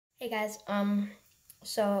Hey guys,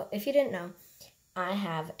 so if you didn't know, I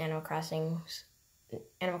have Animal Crossing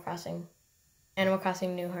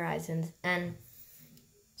New Horizons, and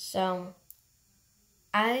so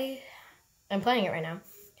I am playing it right now,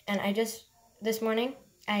 and this morning,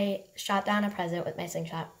 I shot down a present with my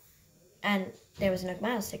slingshot, and there was a Nook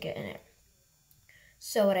Miles ticket in it.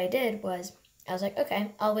 So what I did was, I was like,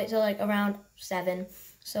 okay, I'll wait till like around 7,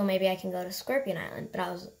 so maybe I can go to Scorpion Island,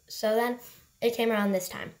 so then it came around this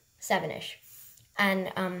time, 7-ish.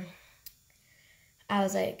 And I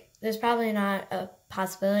was like, there's probably not a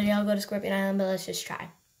possibility I'll go to Scorpion Island, but let's just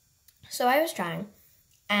try. So I was trying,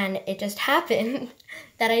 and it just happened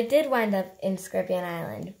that I did wind up in Scorpion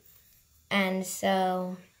Island. And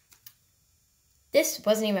so this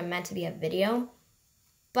wasn't even meant to be a video,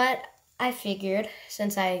 but I figured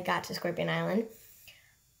since I got to Scorpion Island,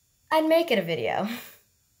 I'd make it a video.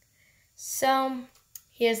 So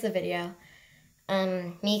here's the video.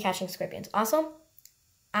 Me catching scorpions. Also,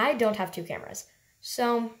 I don't have 2 cameras,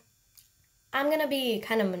 so I'm gonna be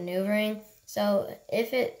kind of maneuvering. So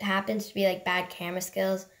if it happens to be like bad camera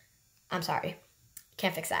skills, I'm sorry,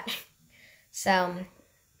 can't fix that. So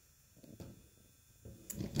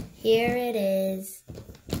here it is.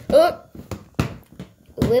 Oh,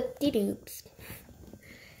 whoop-de-doops.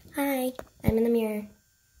 Hi, I'm in the mirror.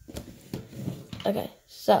 Okay,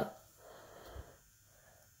 so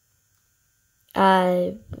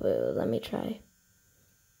let me try.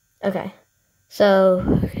 Okay, so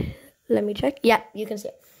let me check. Yeah, you can see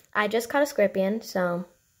it. I just caught a scorpion, so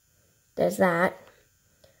there's that.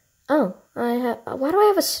 Oh, why do I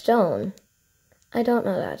have a stone? I don't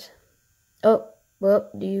know that. Oh,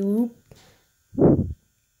 whoop-de-whoop.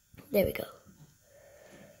 There we go.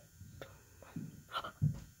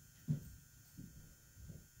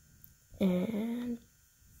 And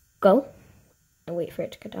go. And wait for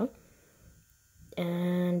it to go down.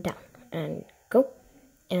 And down. And go.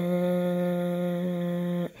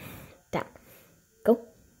 And down. Go.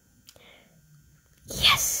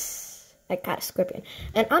 Yes! I caught a scorpion.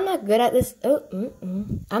 And I'm not good at this.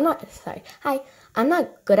 Hi. I'm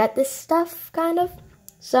not good at this stuff, kind of.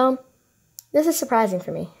 So, this is surprising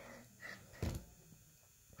for me.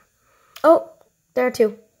 Oh, there are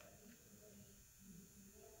 2.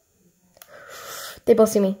 They both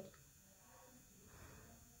see me.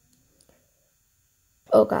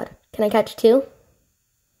 Oh God, can I catch 2?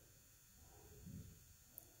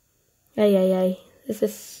 Ay. This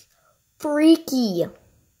is freaky.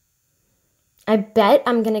 I bet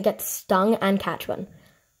I'm gonna get stung and catch one.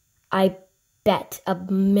 I bet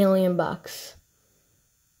 $1,000,000.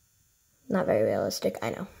 Not very realistic, I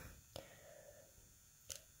know.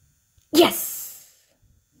 Yes!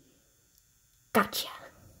 Gotcha.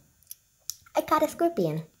 I caught a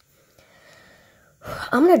scorpion.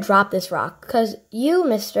 I'm gonna drop this rock, because you,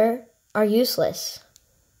 mister, are useless.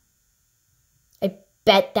 I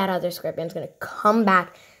bet that other scorpion's gonna come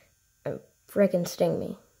back and frickin' sting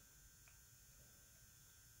me.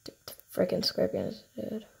 The frickin' scorpion is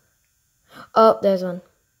dead. Oh, there's one.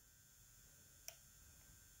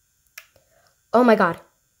 Oh my God.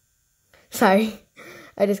 Sorry.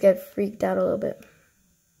 I just get freaked out a little bit.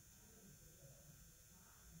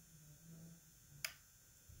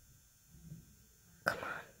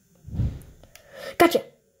 Gotcha.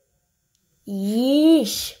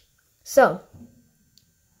 Yeesh. So,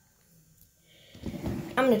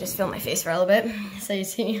 I'm going to just film my face for a little bit so you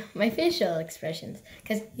see my facial expressions,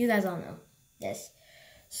 because you guys all know this.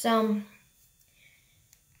 So,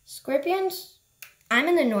 scorpions, I'm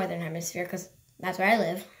in the northern hemisphere because that's where I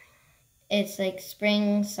live. It's like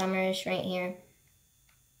spring, summerish right here,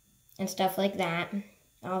 and stuff like that.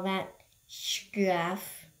 All that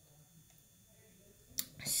stuff.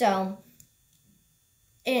 So,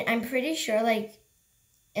 I'm pretty sure, like,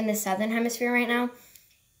 in the southern hemisphere right now,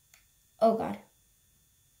 oh God,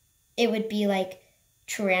 it would be, like,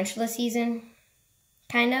 tarantula season,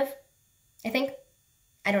 kind of, I think.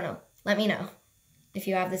 I don't know. Let me know. If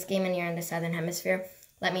you have this game and you're in the southern hemisphere,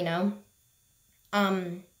 let me know.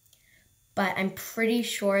 But I'm pretty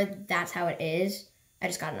sure that's how it is. I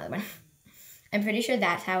just got another one. I'm pretty sure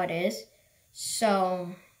that's how it is.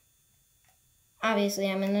 So, obviously,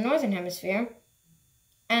 I'm in the northern hemisphere.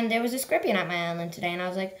 And there was a scorpion at my island today, and I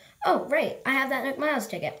was like, oh, right, I have that Nook Miles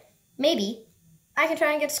ticket. Maybe I can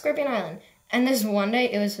try and get to Scorpion Island. And this one day,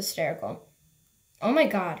 it was hysterical. Oh my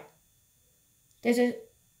God. There's a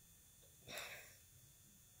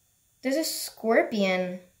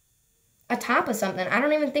scorpion atop of something. I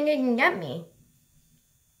don't even think it can get me.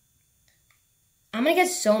 I'm gonna get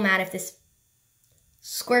so mad if this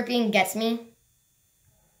scorpion gets me.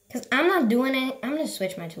 Because I'm not doing it. I'm gonna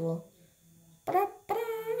switch my tool.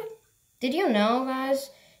 Did you know,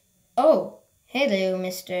 guys? Oh, hello,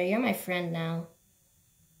 mister. You're my friend now.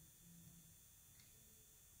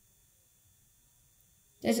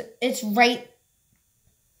 It's right.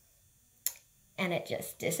 And it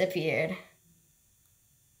just disappeared.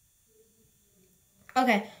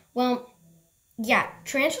 Okay, well, yeah,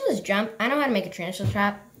 tarantulas jump. I know how to make a tarantula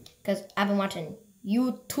trap because I've been watching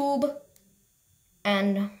YouTube.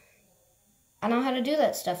 And I know how to do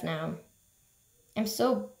that stuff now.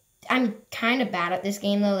 I'm kind of bad at this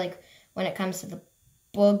game, though, like, when it comes to the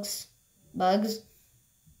bugs.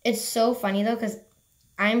 It's so funny, though, because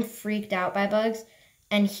I'm freaked out by bugs.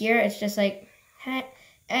 And here, it's just like,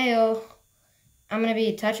 hey-oh, I'm going to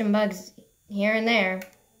be touching bugs here and there.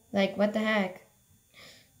 Like, what the heck?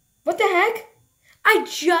 What the heck?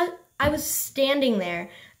 I was standing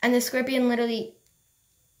there, and the scorpion literally,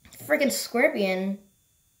 freaking scorpion,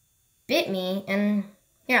 bit me. And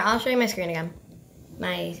here, I'll show you my screen again.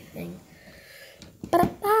 My thing.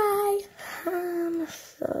 Bye.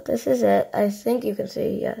 So this is it. I think you can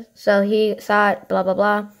see, yes. So he saw it, blah, blah,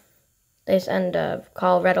 blah. They send a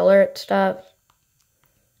call red alert stuff.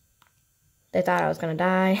 They thought I was going to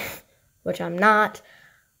die, which I'm not.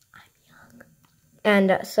 I'm young.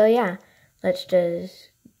 And so, yeah, let's just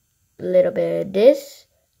little bit of this,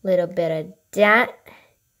 little bit of that.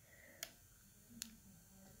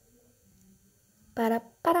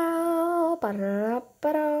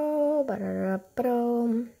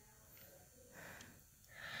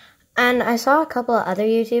 And I saw a couple of other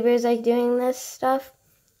YouTubers like doing this stuff,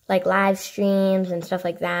 like live streams and stuff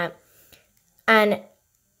like that. And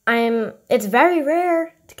it's very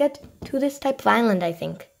rare to get to this type of island, I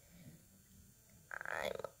think.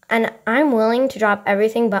 And I'm willing to drop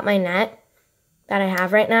everything but my net that I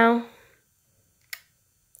have right now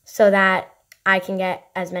so that I can get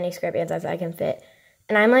as many scorpions as I can fit.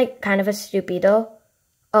 And I'm like kind of a stupido.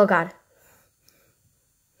 Oh God.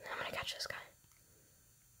 I'm gonna catch this guy.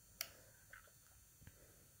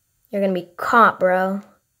 You're gonna be caught, bro.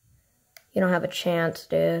 You don't have a chance,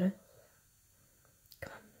 dude.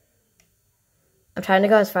 Come on. I'm trying to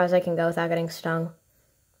go as far as I can go without getting stung.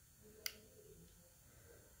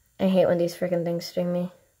 I hate when these freaking things sting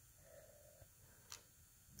me.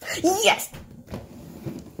 Yes!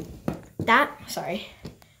 Sorry.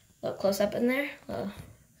 A little close up in there.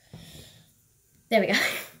 There we go.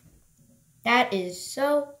 That is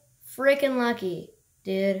so freaking lucky,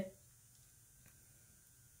 dude.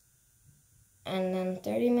 And then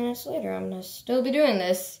 30 minutes later, I'm gonna still be doing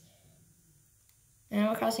this.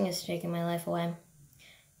 Animal Crossing is taking my life away.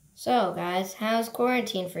 So, guys, how's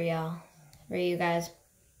quarantine for y'all? For you guys?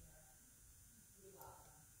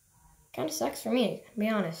 Kind of sucks for me, to be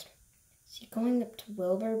honest. Is he going up to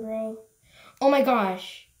Wilbur, bro? Oh my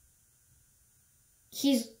gosh.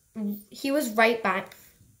 He was right back.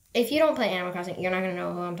 If you don't play Animal Crossing, you're not going to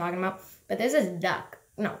know who I'm talking about. But this is Duck.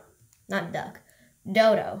 No, not Duck.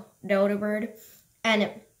 Dodo. Dodo bird.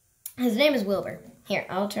 And his name is Wilbur. Here,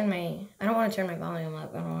 I don't want to turn my volume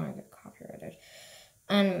up. I don't want to get copyrighted.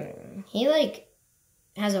 And he, like,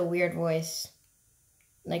 has a weird voice.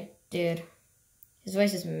 Like, dude. His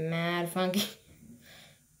voice is mad funky.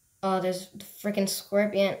 Oh, there's the freaking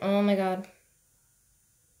scorpion. Oh my god.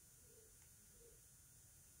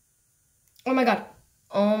 Oh my god.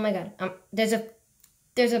 Oh my god. There's a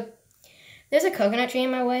coconut tree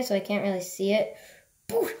in my way, so I can't really see it.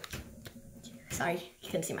 Sorry, you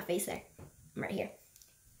couldn't see my face there. I'm right here.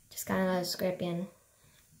 Just got another scorpion.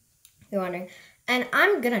 If you're wondering. And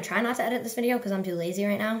I'm gonna try not to edit this video because I'm too lazy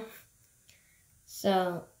right now.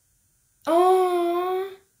 So,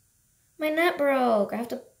 oh, my net broke. I have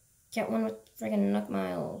to get one with friggin' Nook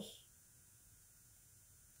Miles.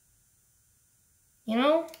 You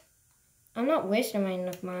know, I'm not wasting my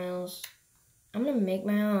Nook Miles. I'm gonna make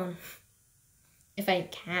my own. If I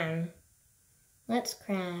can. Let's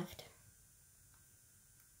craft.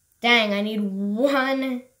 Dang, I need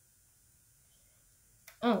one.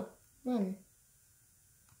 Oh, one.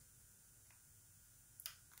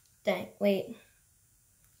 Dang, wait.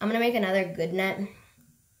 I'm gonna make another good net.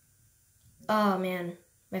 Oh man,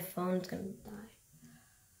 my phone's gonna die.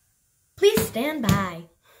 Please stand by.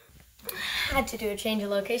 I had to do a change of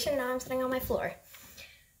location. Now I'm sitting on my floor.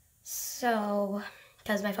 So,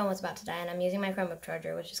 because my phone was about to die and I'm using my Chromebook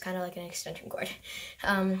charger, which is kind of like an extension cord.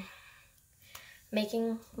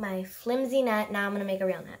 Making my flimsy net. Now I'm gonna make a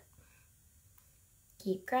real net.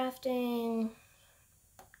 Keep crafting.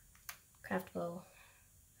 Craftable.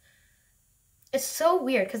 It's so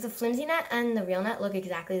weird because the flimsy net and the real net look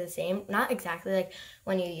exactly the same. Not exactly like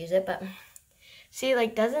when you use it, but see,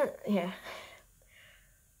 like, doesn't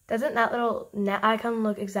that little net icon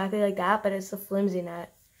look exactly like that? But it's the flimsy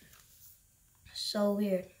net. So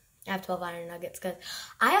weird. I have 12 iron nuggets because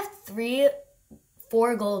I have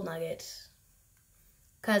 4 gold nuggets.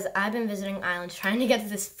 Because I've been visiting islands trying to get to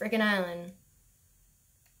this freaking island.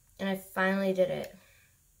 And I finally did it.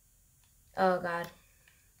 Oh, God.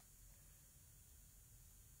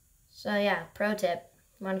 So, yeah, pro tip.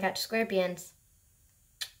 You want to catch scorpions.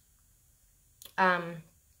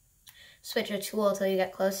 Switch your tool until you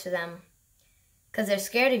get close to them. Because they're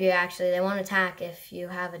scared of you, actually. They won't attack if you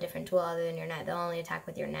have a different tool other than your net. They'll only attack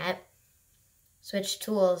with your net. Switch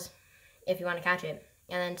tools if you want to catch it.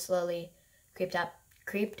 And then slowly creep up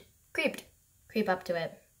to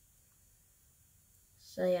it.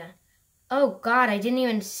 So, yeah. Oh, God, I didn't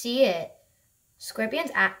even see it.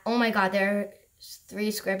 Scorpions? Oh, my God, there's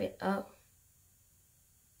 3 scorpions. Oh.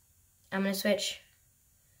 I'm going to switch.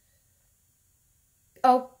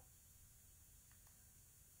 Oh.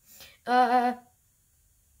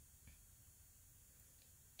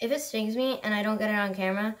 If it stings me and I don't get it on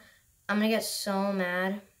camera, I'm going to get so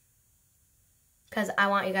mad. Because I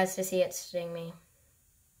want you guys to see it sting me.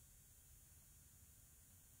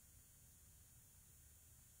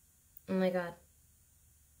 Oh my God.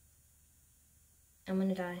 I'm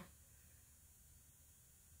gonna die.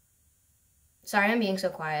 Sorry, I'm being so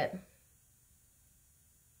quiet.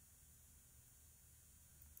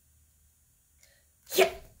 Yeah!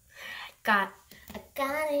 I got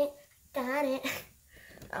it. I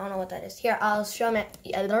don't know what that is. Here, I'll show you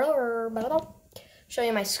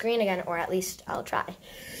my screen again, or at least I'll try.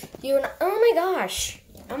 Oh my gosh.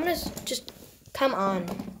 I'm gonna just, come on.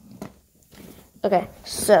 Okay,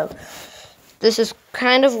 so this is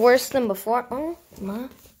kind of worse than before. Oh my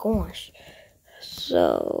gosh.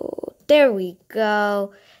 So there we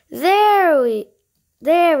go. There we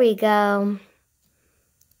go.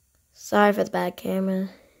 Sorry for the bad camera.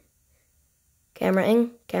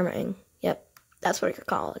 Camera-ing. Yep, that's what you're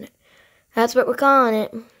calling it. That's what we're calling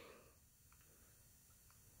it.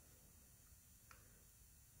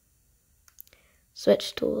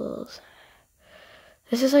 Switch tools.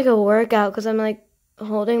 This is like a workout because I'm like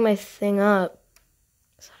holding my thing up.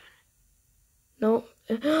 Nope.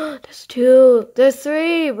 There's 2. There's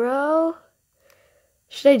 3, bro.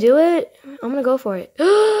 Should I do it? I'm gonna go for it.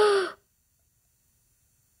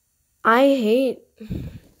 I hate.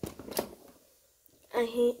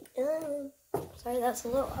 Sorry, that's a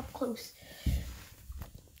little up close.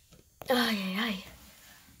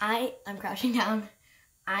 I'm crouching down.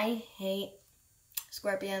 I hate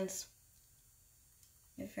scorpions.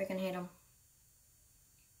 I freaking hate them.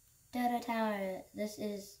 Data tower. This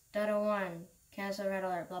is Data 1. Cancel red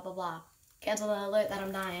alert. Blah blah blah. Cancel the alert that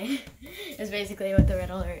I'm dying. Is basically what the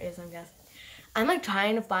red alert is, I'm guessing. I'm like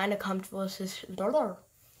trying to find a comfortable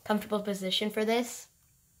position for this,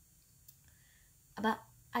 but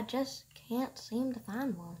I just can't seem to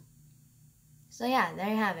find one. So yeah, there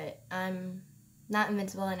you have it. I'm not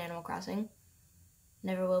invincible in Animal Crossing.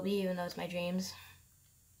 Never will be, even though it's my dreams.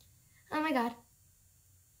 Oh my God.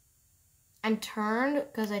 I'm turned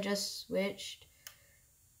because I just switched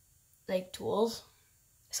like tools.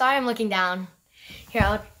 Sorry, I'm looking down. Here,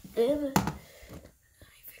 let me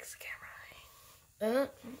fix the camera.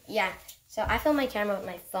 Yeah, so I film my camera with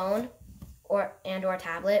my phone or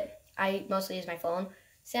tablet. I mostly use my phone.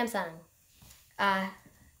 Samsung.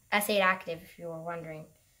 S8 Active, if you were wondering.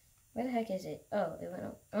 Where the heck is it? Oh, it went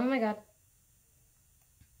up. Oh my God.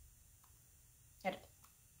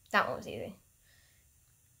 That one was easy.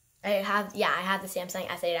 I have the Samsung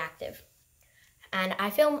S8 Active. And I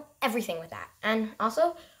film everything with that. And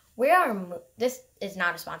also, this is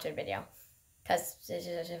not a sponsored video. Because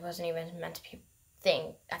it wasn't even meant to be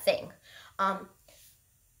a thing.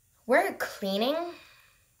 We're cleaning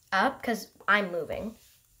up because I'm moving.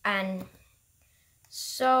 And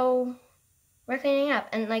so we're cleaning up.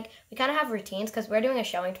 And like, we kind of have routines because we're doing a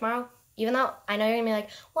showing tomorrow. Even though I know you're going to be like,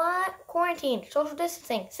 what? Quarantine, social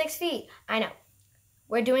distancing, 6 feet. I know.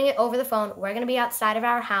 We're doing it over the phone. We're going to be outside of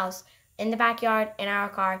our house, in the backyard, in our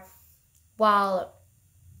car, while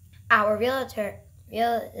our realtor,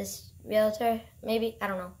 maybe? I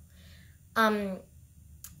don't know. I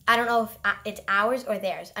don't know if it's ours or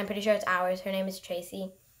theirs. I'm pretty sure it's ours. Her name is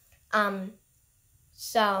Tracy.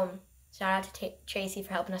 So, shout out to Tracy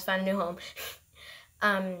for helping us find a new home.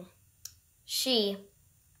 She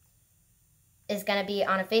is going to be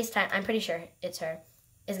on a FaceTime. I'm pretty sure it's her.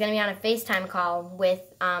 Is going to be on a FaceTime call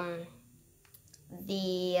with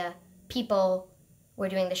the people we're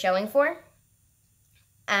doing the showing for.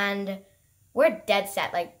 And we're dead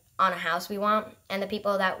set, like, on a house we want. And the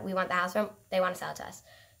people that we want the house from, they want to sell it to us.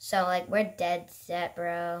 So, like, we're dead set,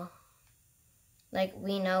 bro. Like,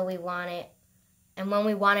 we know we want it. And when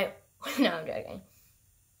we want it... No, I'm joking.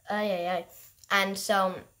 And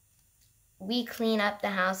so we clean up the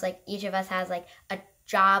house. Like, each of us has, like, a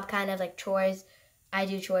job, kind of, like, chores. I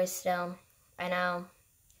do chores still. I know.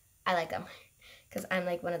 I like them. Because I'm,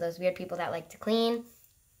 like, one of those weird people that like to clean.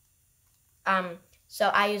 So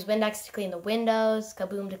I use Windex to clean the windows.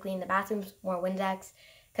 Kaboom to clean the bathrooms. More Windex.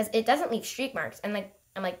 Because it doesn't leave streak marks. And, like,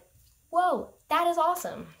 I'm like, whoa, that is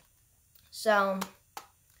awesome. So,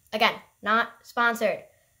 again, not sponsored.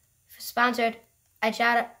 Sponsored, I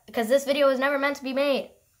chat, because this video was never meant to be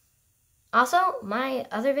made. Also, my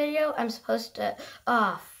other video, I'm supposed to,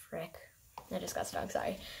 oh, frick. I just got stung,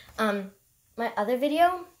 sorry. My other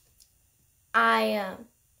video, my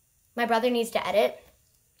brother needs to edit.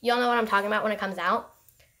 You'll know what I'm talking about when it comes out.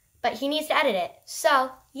 But he needs to edit it.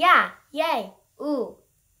 So, yeah, yay, ooh,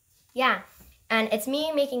 yeah. And it's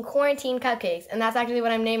me making quarantine cupcakes, and that's actually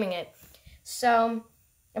what I'm naming it. So,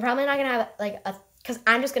 I'm probably not going to have, like, because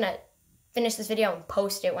I'm just going to finish this video and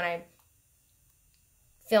post it when I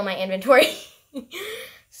fill my inventory.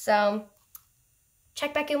 So,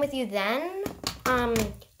 check back in with you then. I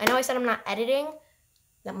know I said I'm not editing.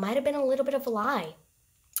 That might have been a little bit of a lie,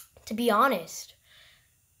 to be honest.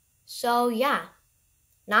 So, yeah.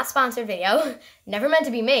 Not sponsored video. Never meant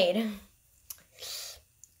to be made.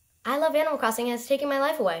 I love Animal Crossing, and it's taking my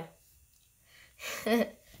life away.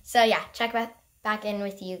 So, yeah. Check back in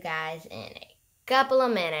with you guys in a couple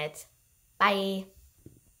of minutes. Bye.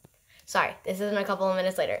 Sorry, this isn't a couple of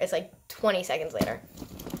minutes later. It's like 20 seconds later.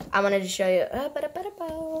 I wanted to show you.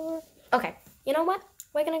 Okay, you know what?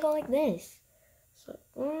 We're going to go like this. So,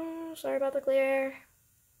 sorry about the glare.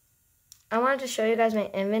 I wanted to show you guys my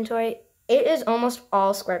inventory. It is almost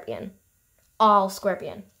all scorpion. All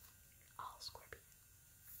scorpion. All scorpion.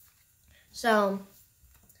 So,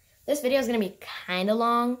 this video is going to be kind of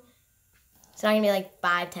long. It's not going to be like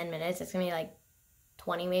 5-10 minutes. It's going to be like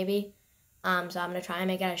 20 maybe. So I'm going to try and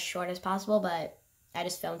make it as short as possible, but I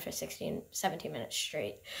just filmed for 17 minutes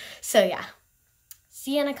straight. So yeah,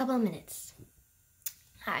 see you in a couple of minutes.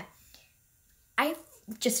 Hi.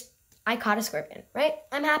 I caught a scorpion, right?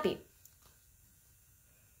 I'm happy.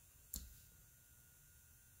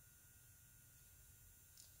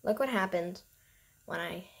 Look what happens when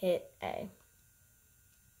I hit A.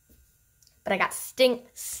 But I got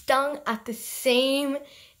stung at the same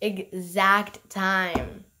exact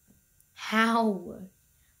time. How?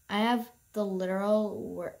 I have the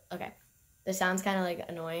literal okay, this sounds kind of like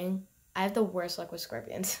annoying. I have the worst luck with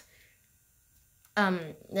scorpions.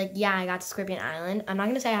 Like, yeah, I got to Scorpion Island. I'm not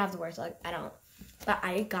gonna say I have the worst luck. I don't. But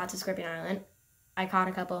I got to Scorpion Island. I caught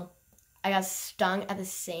a couple. I got stung at the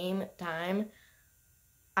same time.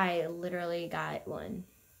 I literally got one.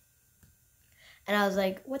 And I was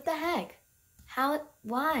like, what the heck? How?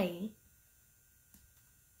 Why?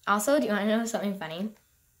 Also, do you want to know something funny?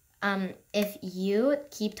 If you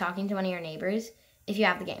keep talking to one of your neighbors, if you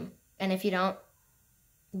have the game, and if you don't,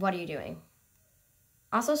 what are you doing?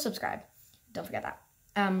 Also, subscribe. Don't forget that.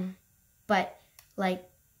 But, like,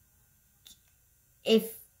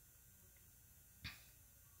 if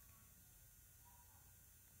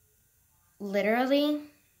literally,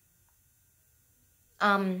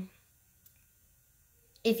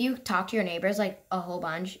 if you talk to your neighbors, like, a whole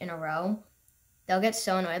bunch in a row, they'll get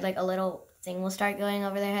so annoyed, like, a little thing will start going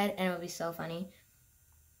over their head, and it will be so funny.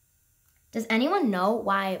 Does anyone know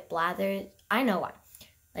why Blathers... I know why.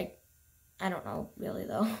 Like, I don't know, really,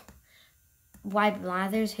 though. Why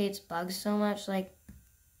Blathers hates bugs so much, like...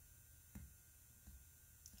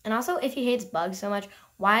 And also, if he hates bugs so much,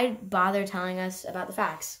 why bother telling us about the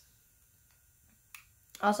facts?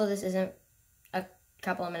 Also, this isn't a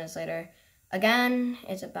couple of minutes later. Again,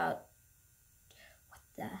 it's about... What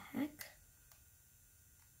the heck?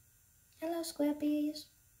 Hello, Squirpies.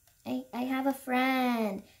 I have a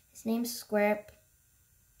friend. His name's Squirp.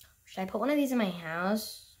 Should I put one of these in my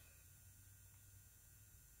house?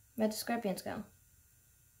 Where'd the scorpions go?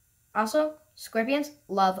 Also, scorpions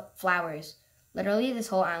love flowers. Literally, this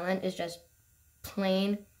whole island is just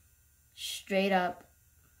plain, straight up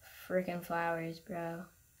freaking flowers, bro.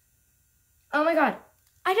 Oh my god.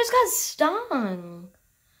 I just got stung.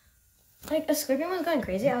 Like, a scorpion was going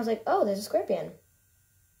crazy. I was like, oh, there's a scorpion.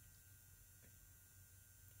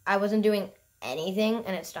 I wasn't doing anything,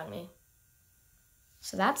 and it stung me.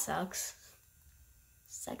 So that sucks.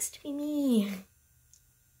 Sucks to be me.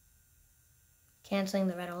 Canceling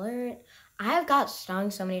the red alert. I have got stung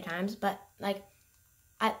so many times, but, like,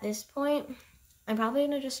 at this point, I'm probably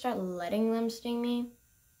going to just start letting them sting me.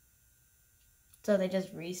 So they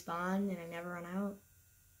just respawn, and I never run out.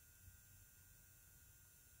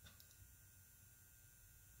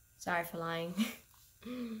 Sorry for lying.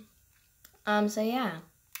 So yeah.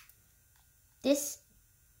 This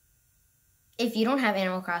if you don't have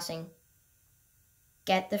Animal Crossing,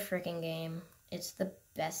 get the freaking game. It's the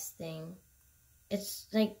best thing. It's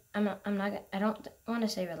like, I don't want to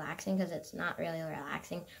say relaxing because it's not really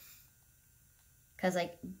relaxing. Because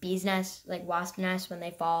like bees nests, like wasp nests, when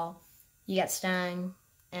they fall, you get stung,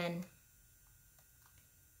 and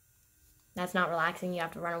that's not relaxing. You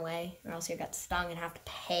have to run away or else you get stung and have to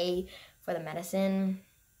pay for the medicine.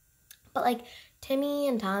 But like Timmy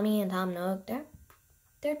and Tommy and Tom Nook,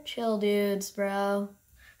 they're chill dudes, bro.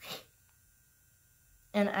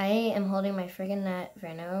 And I am holding my friggin' net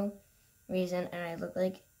for no reason, and I look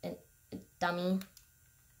like a dummy.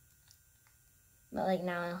 But like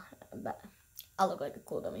now, I'll look like a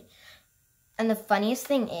cool dummy. And the funniest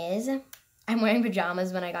thing is, I'm wearing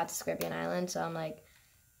pajamas when I got to Scorpion Island, so I'm like,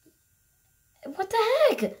 what the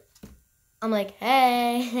heck? I'm like,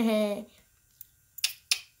 hey.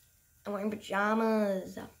 I'm wearing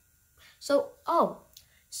pajamas. So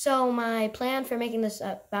my plan for making this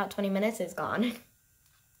about 20 minutes is gone.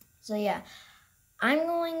 So yeah, I'm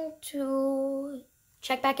going to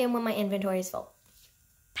check back in when my inventory is full.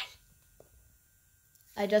 Bye.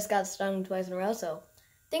 I just got stung twice in a row, so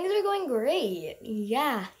things are going great.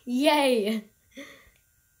 Yeah, yay.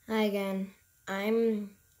 Hi again.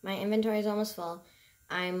 My inventory is almost full.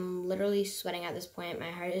 I'm literally sweating at this point.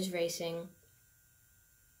 My heart is racing.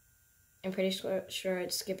 I'm pretty sure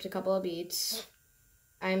it skipped a couple of beats.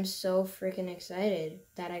 I'm so freaking excited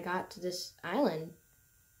that I got to this island.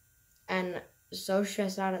 And so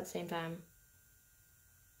stressed out at the same time.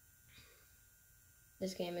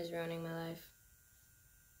 This game is ruining my life.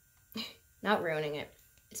 Not ruining it.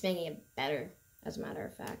 It's making it better, as a matter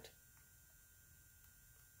of fact.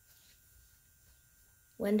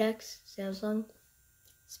 Windex, Samsung,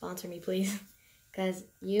 sponsor me, please. Because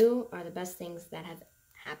you are the best things that have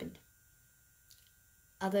happened.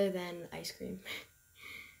 Other than ice cream.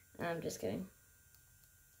 I'm just kidding.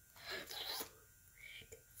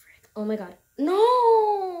 Frick. Oh my god.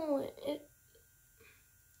 No!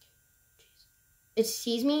 It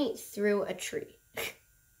sees me through a tree.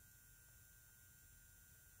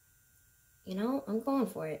 You know, I'm going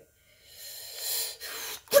for it.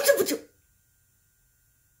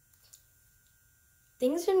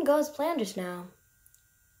 Things didn't go as planned just now.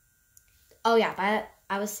 Oh yeah, but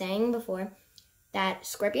I was saying before that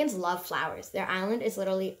scorpions love flowers. Their island is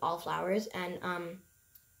literally all flowers, and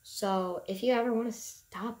so if you ever want to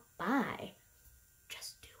stop by,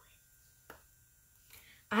 just do it.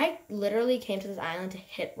 I literally came to this island to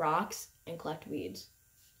hit rocks and collect weeds.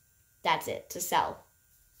 That's it, to sell.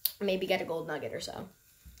 Maybe get a gold nugget or so.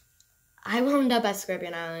 I wound up at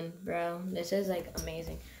Scorpion Island, bro. This is like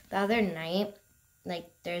amazing. The other night,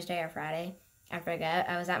 like Thursday or Friday, I forget,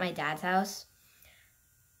 I was at my dad's house.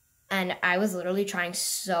 And I was literally trying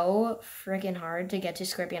so freaking hard to get to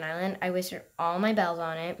Scorpion Island. I wasted all my bells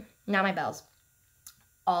on it. Not my bells.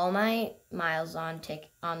 All my miles on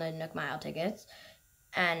the Nook Mile tickets.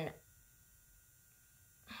 And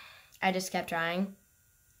I just kept trying.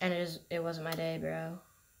 And it wasn't my day, bro.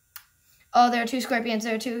 Oh, there are two scorpions.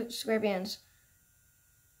 There are two scorpions.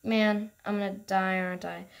 Man, I'm gonna die, aren't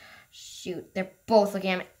I? Shoot, they're both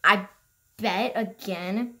looking at me. I bet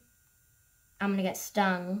again I'm gonna get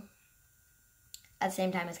stung at the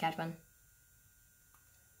same time as catch one.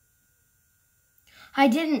 I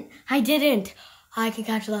didn't. I can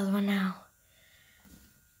catch the other one now.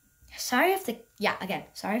 Sorry if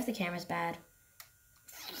the camera's bad.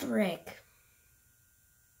 Frick.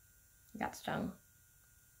 I got stung.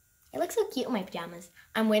 It looks so cute in my pajamas.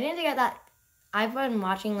 I'm waiting to get that. I've been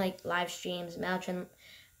watching like live streams, merrell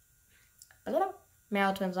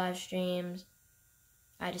twins live streams,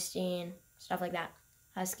 ijustine, stuff like that,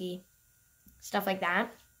 husky, stuff like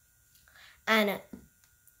that, and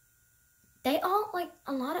they all, like,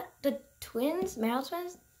 a lot of the twins, merrell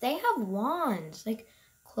twins, they have wands, like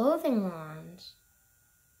clothing wands,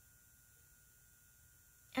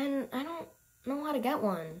 and I don't know how to get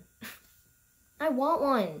one. I want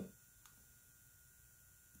one.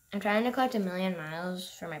 I'm trying to collect 1,000,000 miles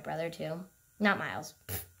for my brother, too. Not miles.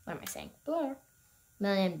 What am I saying?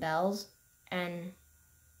 1,000,000 bells. And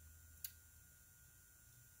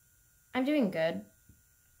I'm doing good.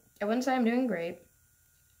 I wouldn't say I'm doing great.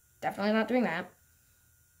 Definitely not doing that.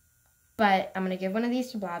 But I'm going to give one of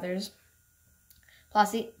these to Blathers.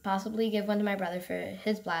 Possibly give one to my brother for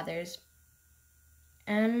his Blathers.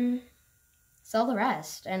 And sell the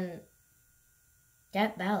rest. And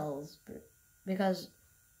get bells. Because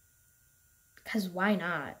why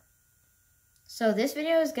not? So this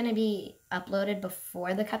video is going to be uploaded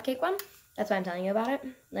before the cupcake one. That's why I'm telling you about it.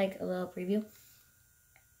 Like a little preview.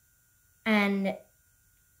 And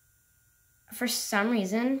for some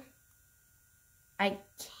reason, I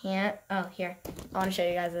can't. Oh, here. I want to show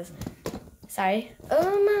you guys this. Sorry.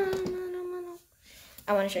 Oh, no.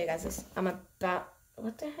 I want to show you guys this. I'm about...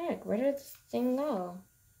 What the heck? Where did this thing go?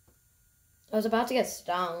 I was about to get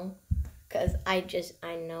stung. Because I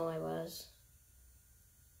know I was.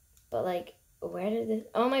 But, like, where did this...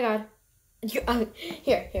 Oh, my God.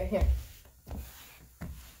 Here.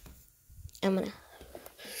 I'm gonna...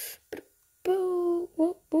 Boo,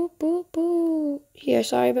 boo, boo, boo, boo. Here,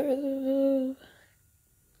 sorry, but...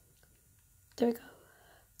 There we go.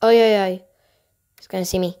 Oh, yeah. He's gonna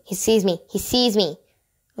see me. He sees me.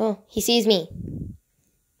 Oh, he sees me.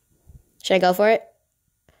 Should I go for it?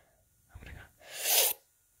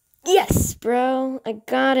 Yes, bro. I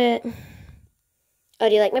got it. Oh,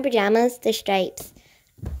 do you like my pajamas? They're stripes.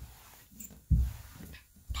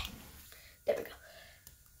 There we go.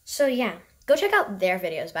 So, yeah. Go check out their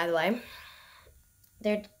videos, by the way.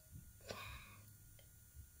 They're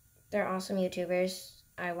awesome YouTubers.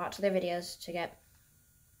 I watch their videos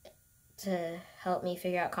to help me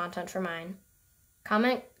figure out content for mine.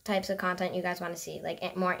 Comment types of content you guys want to see,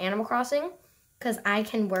 like more Animal Crossing, because I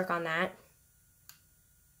can work on that.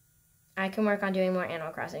 I can work on doing more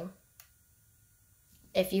Animal Crossing.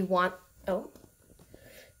 If you want to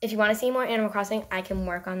see more Animal Crossing, I can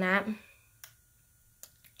work on that.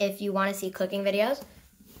 If you want to see cooking videos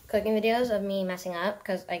of me messing up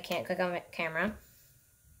because I can't cook on camera.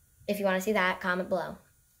 If you want to see that, comment below.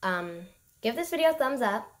 Give this video a thumbs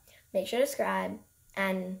up. Make sure to subscribe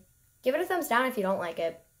and give it a thumbs down if you don't like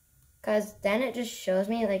it, because then it just shows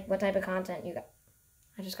me like what type of content you got.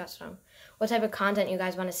 I just got stung. What type of content you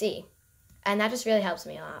guys want to see, and that just really helps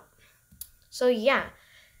me a lot. So yeah,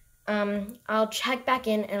 I'll check back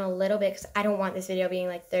in a little bit because I don't want this video being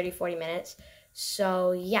like 30-40 minutes.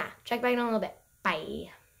 So yeah, check back in a little bit. Bye.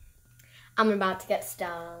 I'm about to get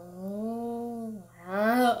stung.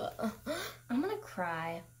 I'm gonna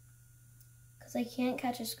cry. Because I can't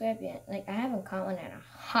catch a scorpion. Like, I haven't caught one in a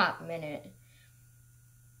hot minute.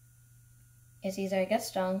 It's either I get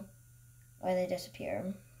stung or they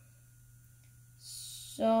disappear.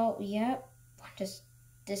 So, yep. One just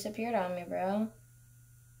disappeared on me, bro.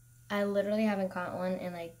 I literally haven't caught one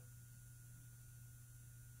in, like,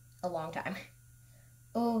 a long time.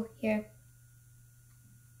 Oh, here.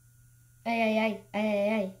 Ay.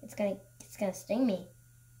 It's gonna sting me.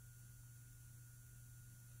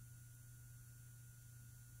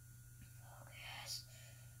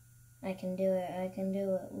 I can do it.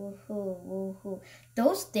 Woohoo.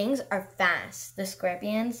 Those things are fast. The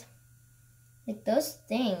scorpions. Like, those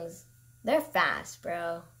things, they're fast,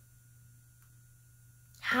 bro.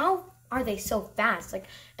 How are they so fast? Like,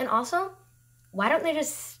 and also, why don't they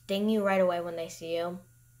just sting you right away when they see you?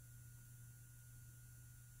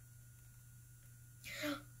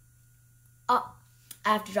 Oh, I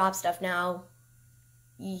have to drop stuff now.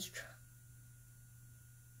 Eek.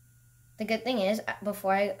 The good thing is,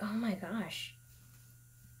 oh my gosh.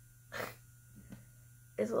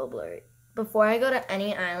 It's a little blurry. Before I go to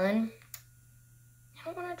any island, I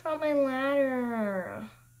don't want to drop my ladder.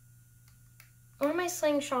 Or my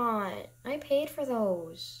slingshot. I paid for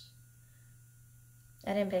those.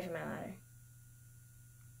 I didn't pay for my ladder.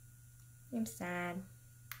 I'm sad.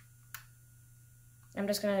 I'm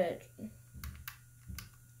just gonna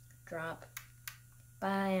drop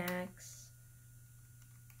by axe.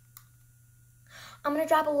 I'm gonna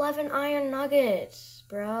drop 11 iron nuggets,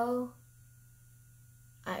 bro.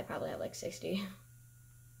 I probably have like 60.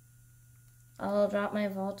 I'll drop my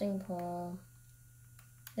vaulting pole.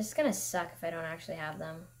 This is gonna suck if I don't actually have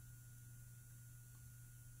them.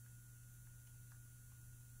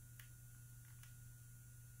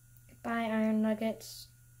 Goodbye, iron nuggets.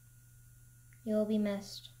 You'll be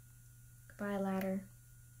missed. Goodbye, ladder.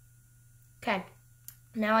 Okay,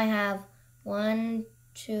 now I have 1,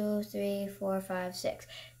 2, 3, 4, 5, 6.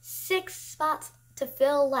 6 spots to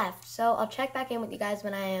fill left. So I'll check back in with you guys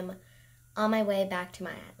when I am on my way back to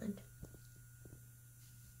my island.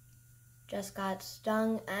 Just got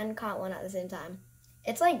stung and caught one at the same time.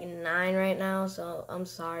 It's like 9 right now, so I'm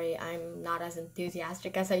sorry I'm not as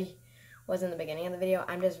enthusiastic as I was in the beginning of the video.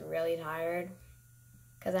 I'm just really tired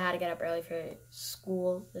because I had to get up early for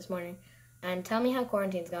school this morning. And tell me how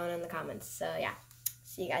quarantine's going in the comments. So yeah,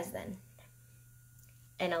 see you guys then.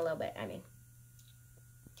 In a little bit, I mean.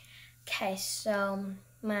 Okay, so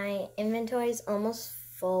my inventory is almost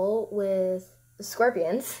full with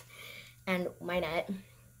scorpions and my net.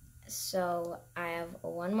 So I have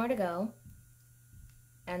 1 more to go.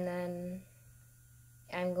 And then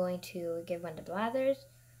I'm going to give one to Blathers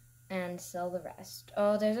and sell the rest.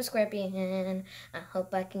 Oh, there's a scorpion. I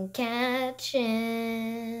hope I can catch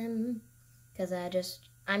him. Because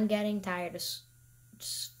I'm getting tired of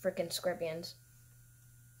freaking scorpions.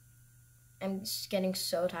 I'm just getting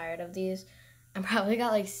so tired of these. I probably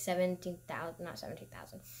got like 17,000, not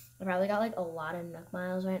 17,000. I probably got like a lot of Nook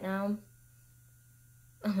miles right now.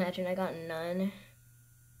 Imagine I got none.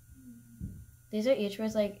 These are each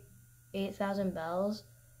worth like 8,000 bells.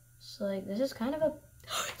 So like this is kind of a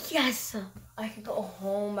yes! I can go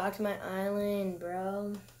home back to my island,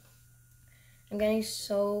 bro. I'm getting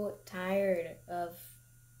so tired of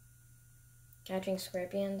catching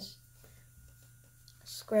scorpions.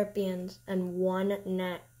 Scorpions and one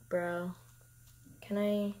net, bro.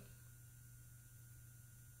 Can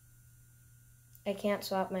I can't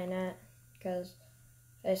swap my net because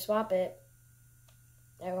if I swap it,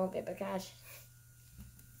 I won't be able to catch.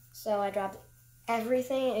 So I dropped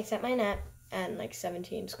everything except my net and like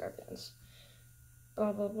 17 scorpions.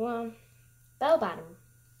 Blah, blah, blah. Bell bottom.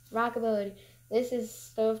 Rockability. This is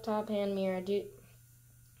stovetop hand mirror. Do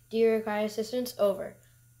you require assistance? Over.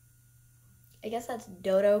 I guess that's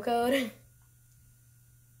dodo code.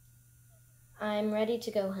 I'm ready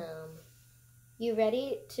to go home. You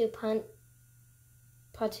ready to punt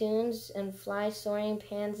pontoons and fly soaring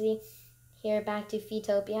pansy here back to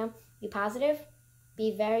Feetopia? You positive?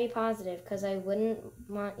 Be very positive, because I wouldn't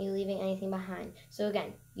want you leaving anything behind. So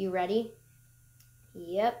again, you ready?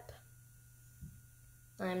 Yep.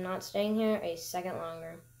 I'm not staying here a second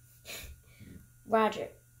longer. Roger.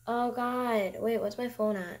 Oh God. Wait, what's my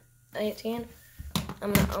phone at? 18?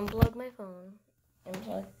 I'm gonna unplug my phone and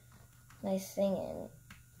plug my thing in.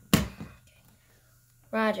 Okay.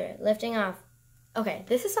 Roger. Lifting off. Okay,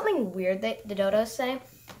 this is something weird that the dodos say.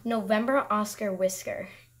 November Oscar Whisker.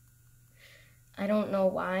 I don't know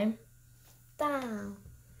why. Down.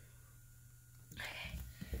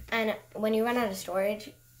 And when you run out of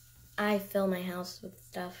storage, I fill my house with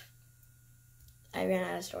stuff. I ran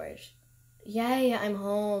out of storage. Yay, I'm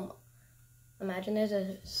home. Imagine there's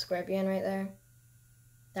a scorpion right there.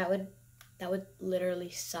 That would literally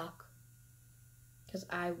suck. Because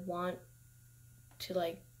I want to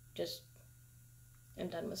like just, I'm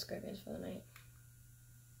done with scorpions for the night.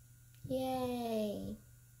 Yay.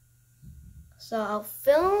 So I'll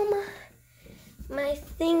film my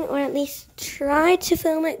thing, or at least try to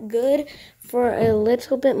film it good for a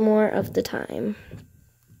little bit more of the time.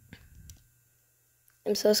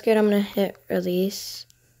 I'm so scared I'm going to hit release.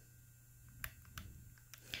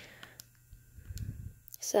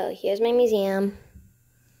 So here's my museum.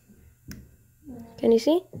 Can you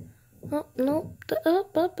see? Oh, no.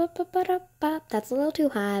 That's a little too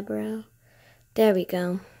high, bro. There we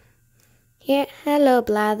go. Here, hello,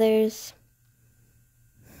 Blathers.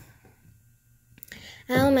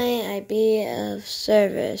 How may I be of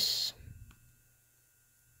service?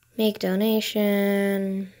 Make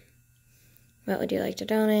donation. What would you like to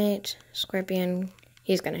donate? Scorpion.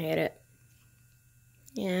 He's gonna hate it.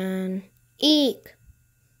 And eek.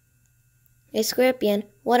 A scorpion.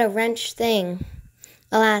 What a wrench thing.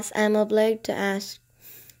 Alas, I am obliged to ask.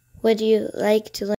 Would you like to